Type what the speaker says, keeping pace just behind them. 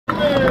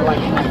Give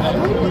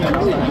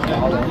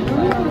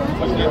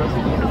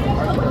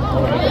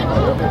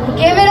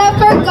it up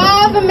for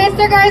golf and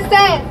Mr.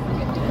 Garces.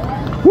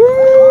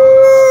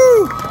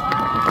 Woo!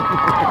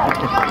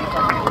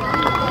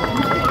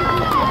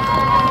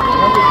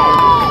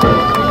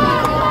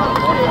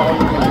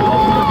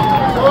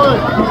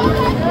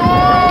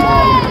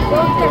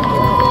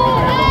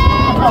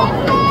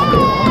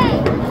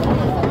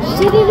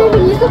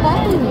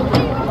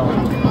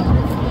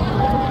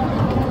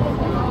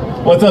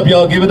 What's up,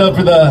 y'all? Give it up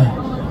for the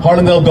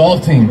Harlandale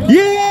golf team.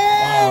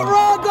 Yeah!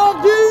 Rock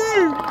golf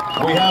team!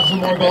 We have some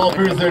more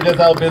golfers. They're just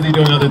out busy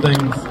doing other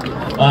things.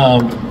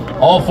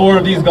 All 4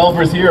 of these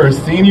golfers here are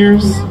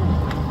seniors,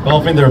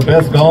 golfing their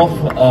best golf.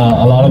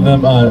 A lot of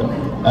them,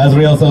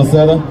 Azriel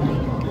Salceda,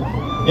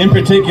 in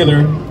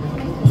particular,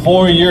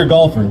 4-year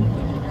golfer.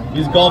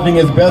 He's golfing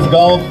his best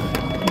golf.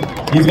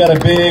 He's got a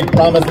big,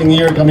 promising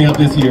year coming up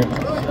this year.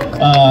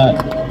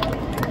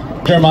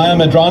 Jeremiah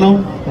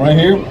Medrano, right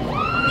here.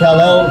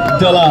 Kalel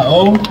De La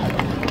O.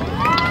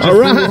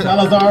 Justin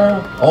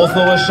Salazar, also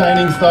a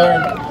shining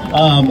star.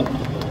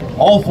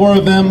 All 4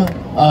 of them,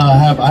 I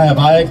have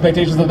high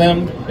expectations of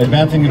them,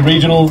 advancing in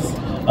regionals,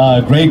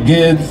 great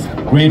kids,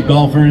 great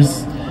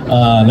golfers.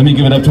 Let me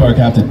give it up to our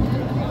captain.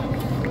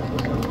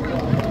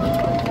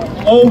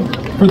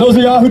 For those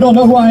of y'all who don't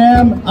know who I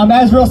am, I'm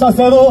Azriel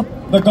Salcedo,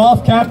 the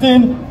golf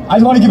captain. I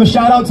just want to give a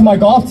shout out to my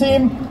golf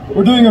team.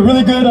 We're doing a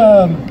really good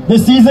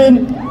this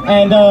season,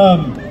 and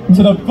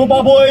to the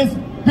football boys,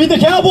 beat the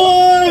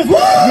Cowboys! Woo!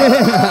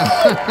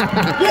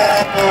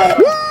 Yeah!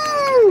 Woo!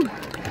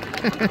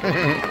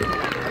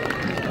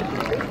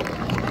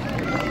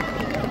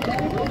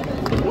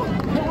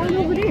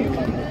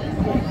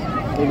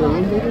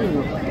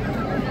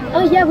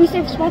 Oh yeah, we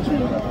saved spots for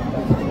you.